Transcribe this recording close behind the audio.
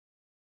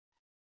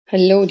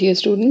Hello, dear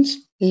students.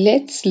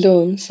 Let's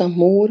learn some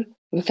more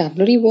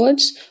vocabulary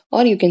words,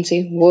 or you can say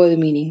word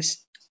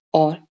meanings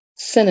or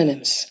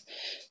synonyms.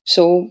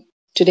 So,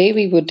 today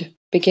we would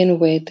begin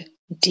with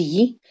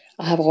D.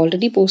 I have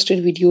already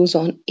posted videos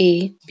on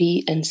A,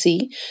 B, and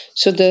C.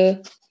 So,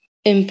 the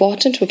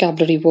important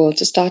vocabulary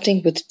words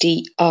starting with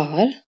D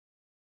are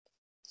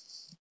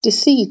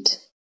deceit.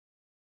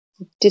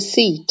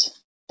 Deceit.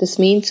 This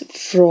means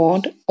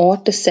fraud or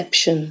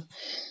deception.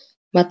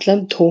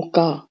 मतलब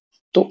धोखा.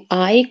 तो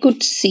I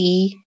could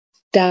see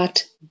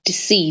that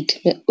deceit.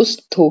 मैं उस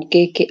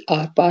धोखे के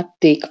are पार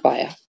देख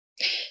पाया.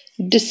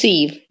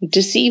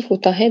 Deceive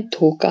होता है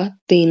धोखा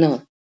देना.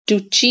 To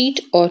cheat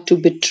or to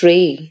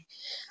betray.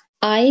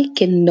 I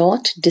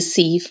cannot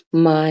deceive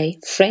my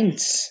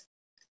friends.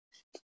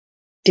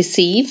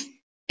 Deceive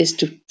is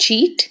to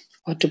cheat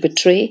or to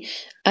betray.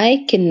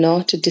 I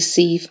cannot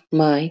deceive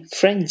my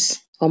friends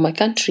or my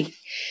country.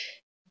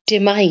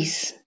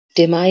 Demise.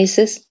 Demise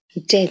is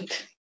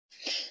death.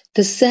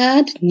 The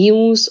sad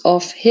news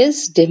of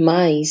his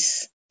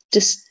demise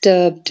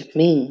disturbed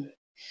me.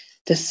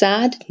 The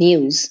sad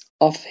news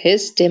of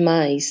his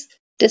demise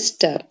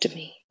disturbed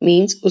me.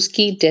 Means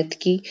उसकी death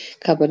की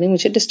खबर ने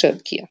मुझे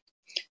disturb किया.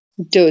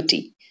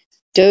 Dirty.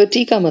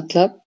 Dirty का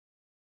मतलब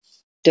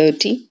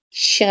dirty,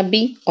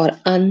 shabby और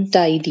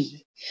untidy.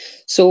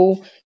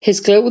 So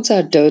his clothes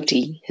are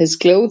dirty, his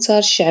clothes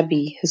are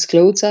shabby, his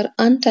clothes are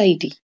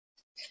untidy.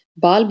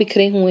 बाल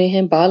बिखरे हुए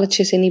हैं, बाल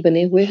अच्छे से नहीं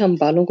बने हुए, हम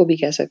बालों को भी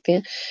कह सकते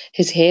हैं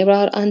his hair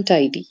are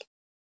untidy.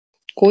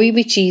 कोई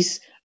भी चीज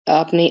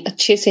आपने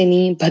अच्छे से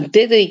नहीं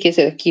भद्दे तरीके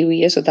से रखी हुई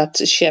है, so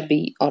that's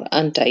shabby और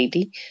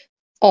untidy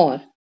और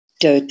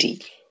dirty.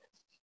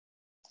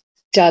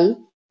 Dull,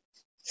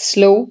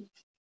 slow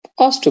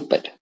or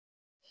stupid.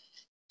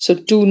 So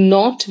do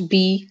not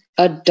be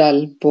a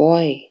dull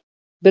boy.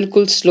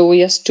 बिल्कुल slow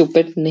या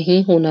stupid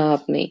नहीं होना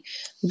आपने.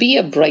 Be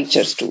a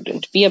brighter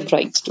student. Be a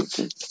bright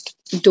student.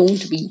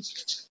 Don't be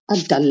a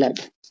dullard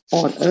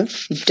or a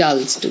dull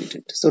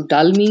student. So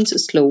dull means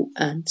slow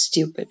and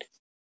stupid.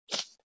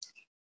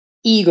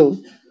 Ego,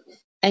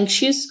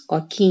 anxious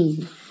or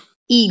keen.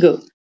 Eager.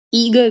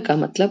 Eager का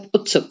मतलब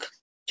उत्सुक,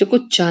 जो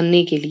कुछ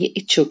जानने के लिए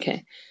इच्छुक है.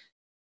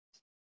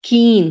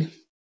 Keen,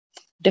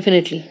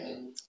 definitely.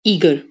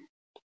 Eager.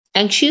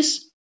 Anxious,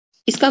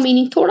 इसका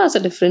मीनिंग थोड़ा सा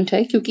डिफरेंट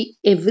है क्योंकि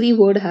every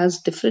word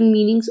has different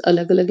meanings.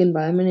 अलग अलग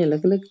एनवायरमेंट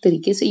अलग अलग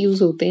तरीके से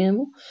यूज होते हैं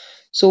वो.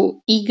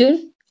 So eager,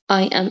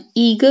 I am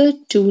eager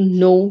to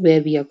know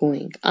where we are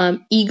going. I am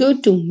eager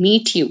to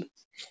meet you.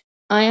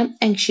 I am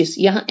anxious.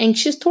 यहाँ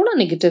एंशियस थोड़ा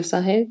नेगेटिव सा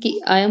है कि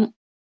I am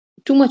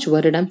too much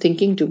worried, I'm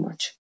thinking too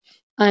much.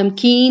 I am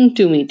keen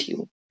to meet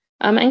you.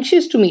 I'm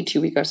anxious to meet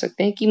you भी कर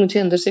सकते हैं कि मुझे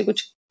अंदर से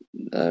कुछ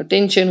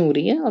टेंशन हो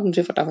रही है और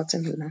मुझे फटाफट से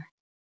मिलना है.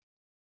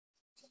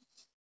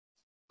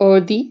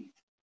 अर्दी.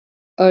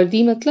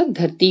 अर्दी मतलब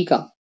धरती का,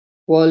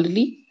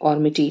 वर्ल्डली और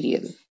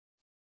material.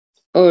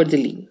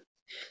 Earthly.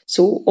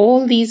 So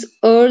all these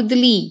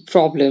earthly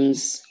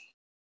problems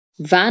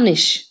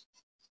vanish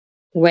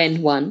when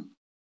one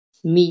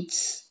meets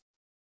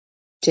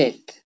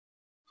death.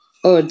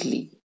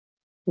 Earthly,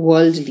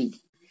 worldly.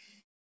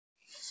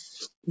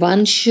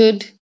 One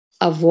should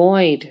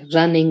avoid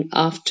running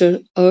after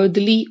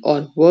earthly or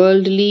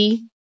worldly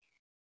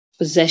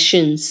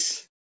possessions,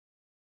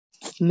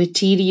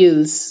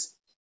 materials.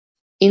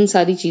 इन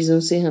सारी चीजों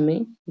से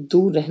हमें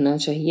दूर रहना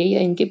चाहिए या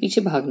इनके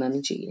पीछे भागना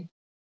नहीं चाहिए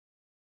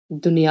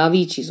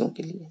दुनियावी चीजों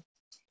के लिए.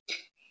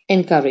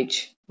 Encourage,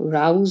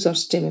 rouse और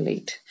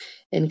stimulate.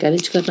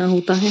 Encourage करना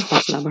होता है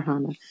हौसला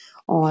बढ़ाना.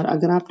 और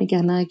अगर आपने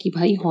कहना है कि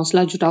भाई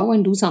हौसला जुटाओ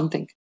and do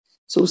something,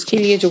 so उसके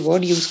लिए जो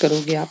वर्ड यूज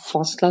करोगे आप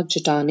हौसला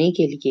जुटाने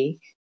के लिए,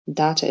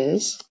 that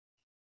is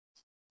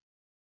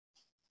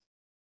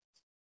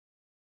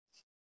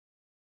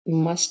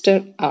muster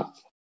up.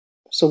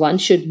 So one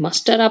should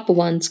muster up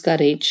one's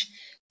courage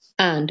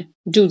and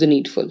do the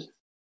needful.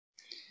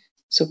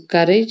 So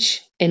courage,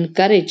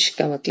 encourage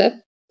का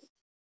मतलब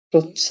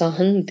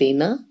प्रोत्साहन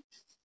देना,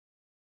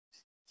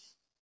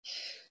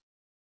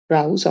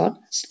 rouse or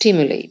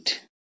stimulate.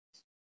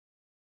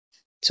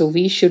 So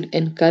we should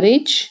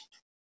encourage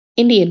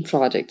Indian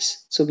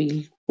projects. So we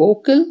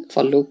vocal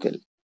for local.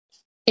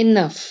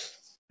 Enough.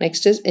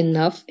 Next is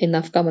enough.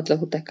 Enough का मतलब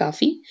होता है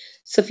काफी,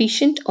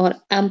 sufficient और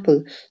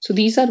ample. So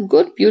these are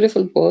good,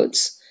 beautiful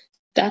words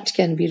that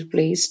can be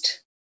replaced,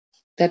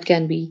 that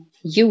can be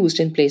used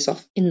in place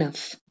of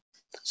enough.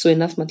 So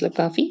enough मतलब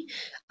काफी.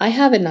 I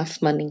have enough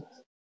money.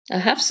 I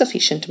have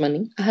sufficient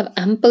money. I have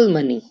ample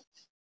money.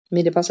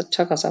 मेरे पास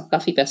अच्छा खासा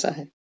काफी पैसा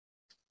है.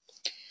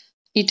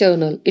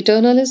 Eternal.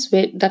 Eternal is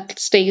that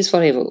stays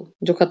forever,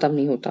 जो खत्म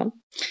नहीं होता.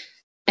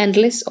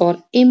 Endless or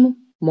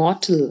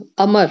immortal.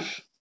 Amar.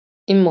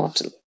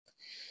 Immortal.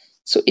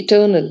 So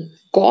eternal.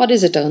 God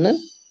is eternal.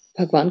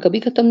 भगवान कभी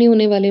खत्म नहीं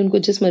होने वाले. उनको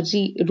जिस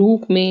मर्जी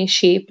रूप में,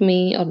 शेप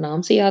में और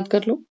नाम से याद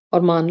कर लो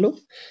और मान लो.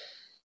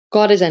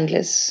 God is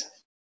endless.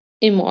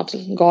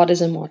 Immortal. God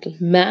is immortal.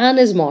 Man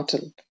is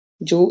mortal.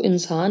 जो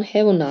इंसान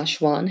है वो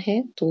नाशवान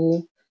है.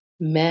 तो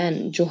man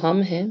जो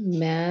हम हैं,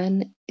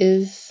 man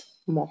is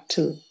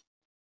mortal.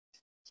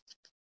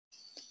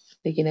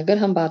 लेकिन अगर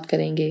हम बात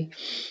करेंगे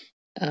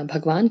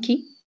भगवान की,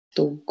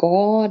 तो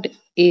God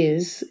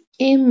is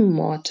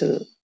immortal,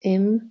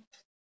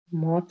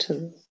 immortal.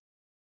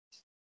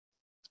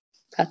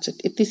 That's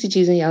it. इतनी सी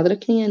चीजें याद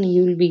रखनी है, and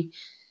you will be,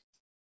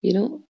 you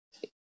know,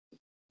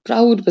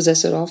 proud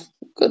possessor of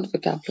good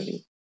vocabulary.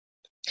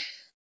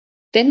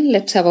 Then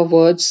let's have a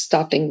word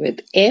starting with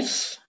F.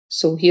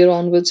 So here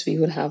onwards we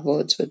will have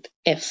words with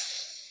F.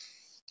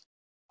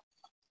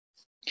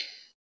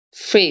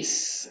 Face,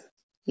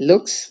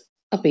 looks,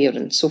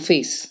 appearance. So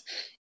face,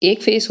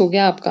 एक face हो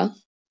गया आपका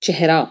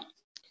चेहरा,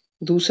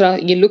 दूसरा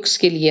ये looks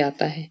के लिए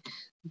आता है,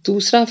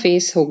 दूसरा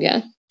face हो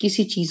गया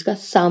किसी चीज का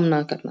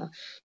सामना करना।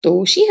 तो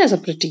she has a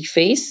pretty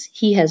face,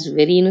 he has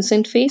very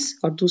innocent face,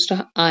 और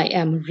दूसरा I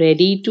am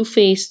ready to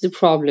face the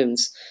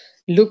problems.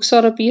 Looks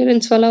और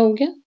appearance वाला हो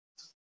गया,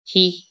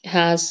 he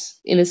has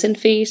innocent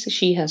face,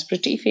 she has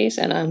pretty face,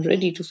 and I'm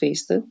ready to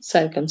face the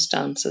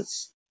circumstances.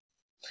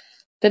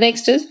 The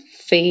next is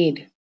fade.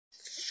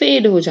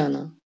 Fade हो जाना,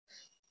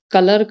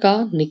 colour का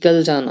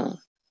निकल जाना,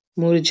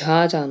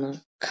 मुरझा जाना,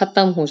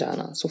 खत्म हो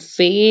जाना। So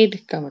fade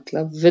का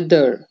मतलब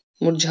wither,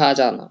 मुरझा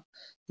जाना,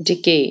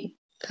 decay,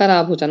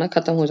 खराब हो जाना,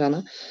 खत्म हो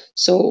जाना।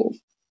 So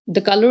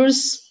the colors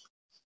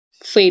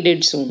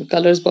faded soon.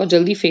 Colors बहुत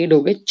जल्दी fade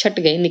हो गए, छट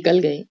गए, निकल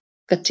गए,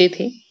 कच्चे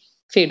थे,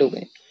 fade हो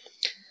गए।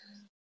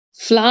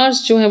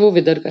 फ्लावर्स जो है वो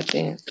विदर करते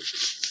हैं।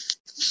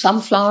 Some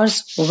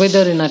flowers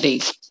विदर in a day,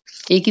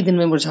 एक ही दिन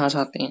में मुरझा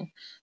जाते हैं।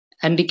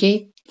 And decay,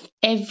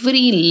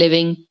 every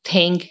living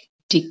thing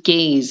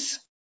decays,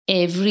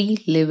 every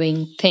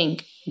living thing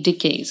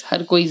decays,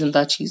 हर कोई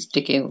जिंदा चीज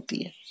डिके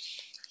होती है।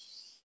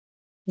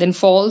 देन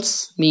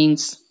फॉल्स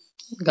मीन्स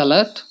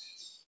गलत,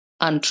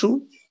 अनट्रू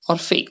और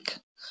फेक।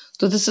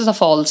 तो this is a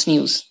false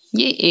news,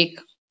 ये एक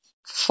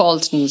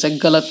फॉल्स न्यूज है,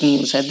 गलत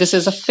न्यूज है। This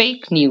is a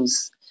fake news,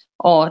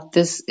 और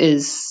this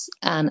is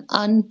an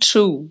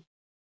untrue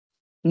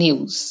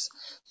news.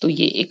 तो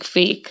ये एक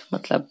फेक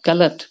मतलब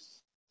गलत,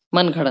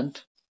 मनगढ़ंत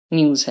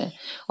न्यूज है।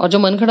 और जो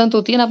मनगढ़ंत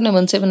होती है ना, अपने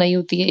मन से बनाई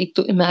होती है, एक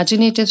तो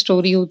इमेजिनेटिव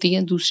स्टोरी होती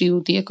है, दूसरी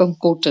होती है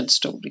कंकोटेड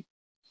story.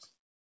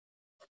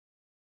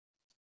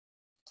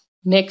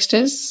 Next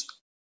is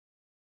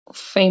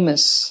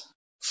famous.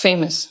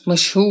 Famous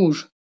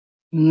मशहूर,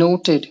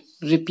 noted,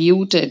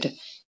 reputed,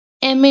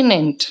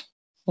 eminent,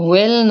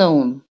 well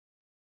known,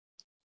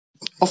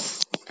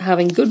 of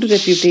having good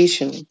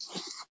reputation.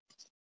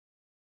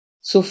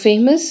 So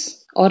famous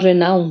और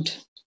रेनाउंड,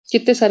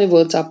 कितने सारे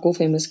वर्ड्स आपको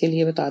फेमस के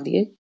लिए बता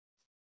दिए।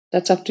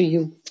 That's up to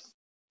you.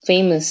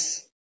 Famous,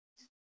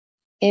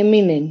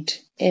 eminent,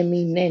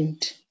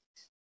 eminent,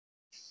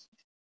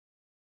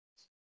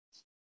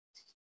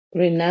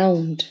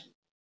 renowned,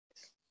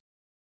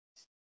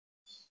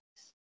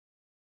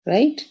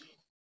 right?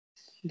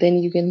 Then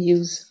you can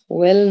use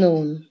well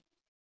known,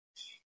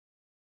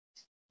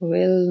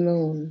 well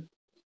known.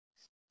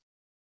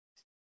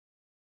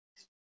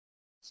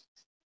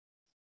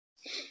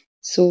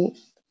 So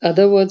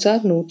other words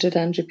are noted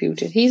and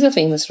reputed. He's a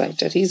famous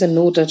writer, he's a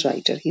noted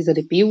writer, he's a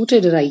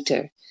reputed writer,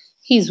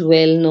 he's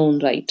well known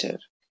writer,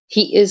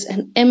 he is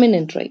an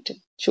eminent writer.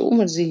 जो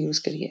मर्जी use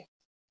करिए।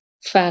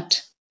 Fat,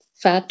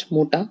 fat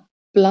मोटा,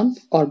 plump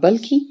और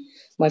bulky.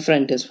 My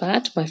friend is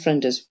fat, my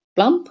friend is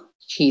plump,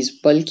 he's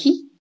bulky.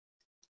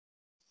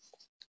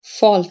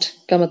 Fault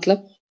का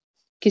मतलब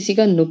किसी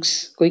का नुक्स,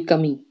 कोई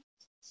कमी,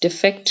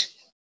 डिफेक्ट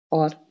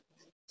और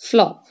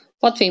फ्लॉ।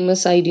 बहुत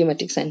फेमस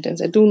आइडियोमेटिक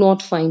सेंटेंस है, do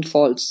not find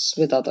faults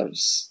with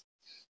others.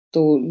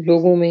 तो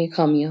लोगों में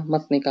खामियां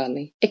मत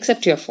निकालें,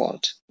 accept your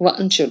fault.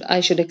 One should,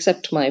 I should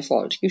accept my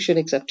fault, you should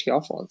accept your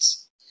faults.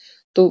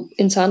 तो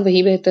इंसान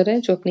वही बेहतर है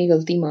जो अपनी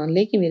गलती मान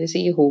ले कि मेरे से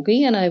ये हो गई,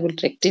 and I will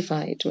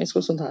rectify it, मैं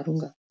इसको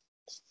सुधारूंगा।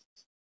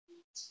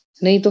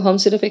 नहीं तो हम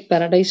सिर्फ एक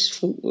पैराडाइज,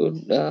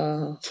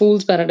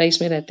 फूल्स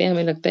पैराडाइज में रहते हैं,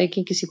 हमें लगता है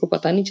कि किसी को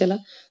पता नहीं चला,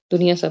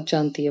 दुनिया सब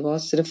जानती है,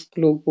 बहुत सिर्फ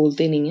लोग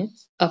बोलते नहीं है,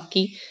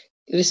 आपकी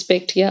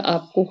रिस्पेक्ट या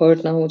आपको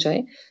हर्ट ना हो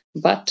जाए,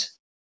 बट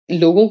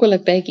लोगों को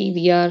लगता है कि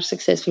वी आर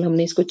सक्सेसफुल,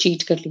 हमने इसको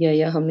चीट कर लिया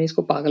या हमने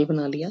इसको पागल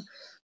बना लिया।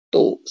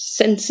 तो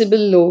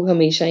सेंसिबल लोग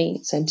हमेशा ही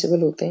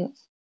सेंसिबल होते हैं,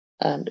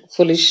 and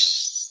foolish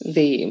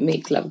they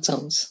make loud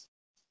sounds.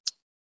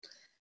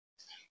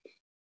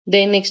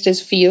 Then next is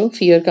fear.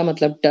 Fear का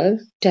मतलब डर,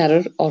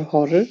 terror और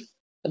horror.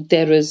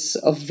 There is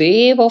a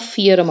wave of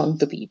fear among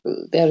the people.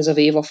 There is a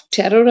wave of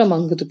terror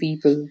among the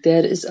people.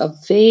 There is a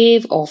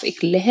wave of,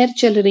 एक लहर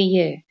चल रही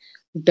है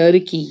डर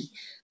की,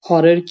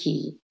 horror की,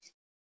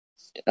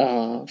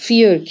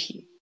 fear की.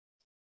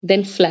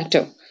 Then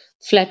flatter.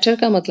 Flatter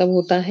का मतलब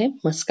होता है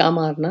मस्का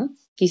मारना,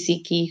 किसी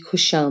की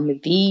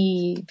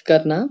खुशामदीद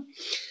करना,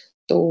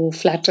 तो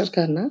flatter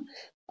करना।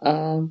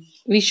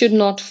 We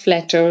should not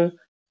flatter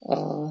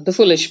the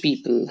foolish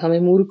people. हमें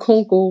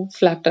मूर्खों को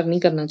फ्लैटर नहीं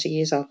करना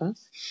चाहिए ज्यादा।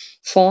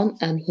 Form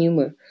and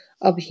humour.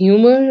 अब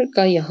ह्यूमर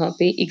का यहाँ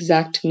पे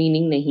एग्जैक्ट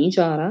मीनिंग नहीं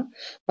जा रहा,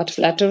 but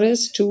flatter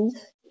is to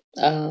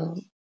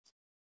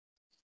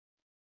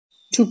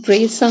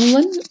praise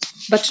someone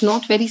but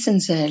not very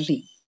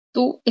sincerely.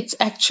 तो इट्स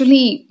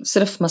एक्चुअली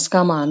सिर्फ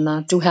मस्का मारना,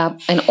 टू हैव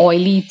एन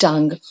ऑयली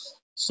टंग।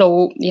 सो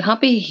यहाँ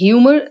पे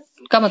ह्यूमर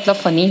का मतलब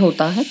फनी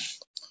होता है,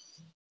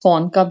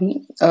 fawn का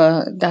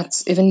भी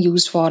that's even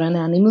used for an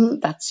animal,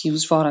 that's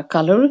used for a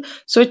color.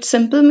 So it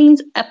simple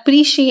means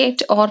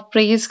appreciate और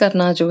praise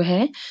करना जो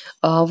है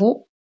वो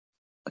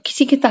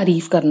किसी की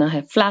तारीफ करना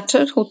है.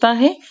 Flatter होता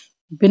है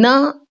बिना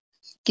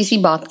किसी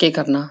बात के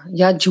करना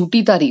या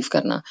झूठी तारीफ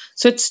करना.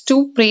 So it's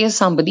to praise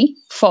somebody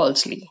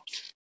falsely.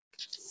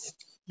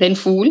 Then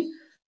fool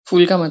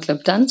का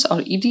मतलब dunce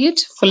or idiot.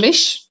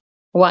 Foolish,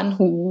 one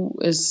who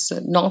is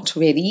not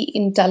very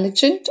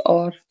intelligent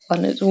or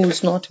one who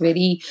is not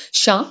very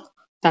sharp,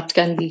 that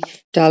can be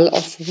dull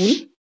or fool.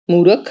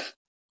 Murak.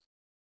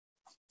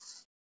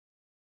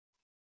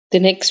 The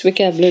next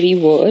vocabulary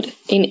word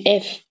in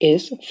F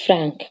is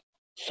frank.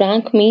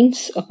 Frank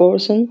means a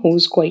person who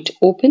is quite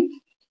open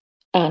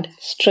and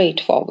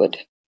straightforward.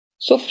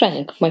 So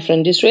frank, my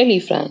friend is really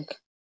frank.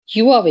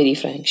 You are very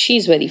frank. She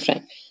is very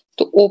frank.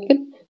 तो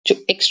open जो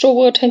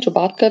extrovert हैं जो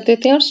बात कर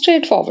देते हैं और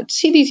straightforward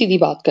सीधी सीधी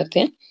बात करते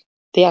हैं,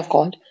 they are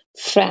called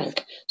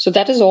frank. So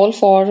that is all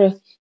for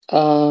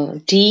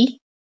D,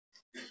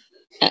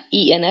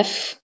 E and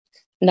F.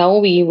 Now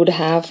we would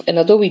have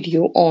another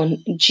video on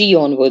G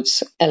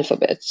onwards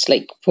alphabets,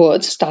 like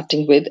words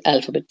starting with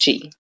alphabet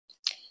G.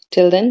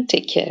 Till then,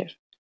 take care.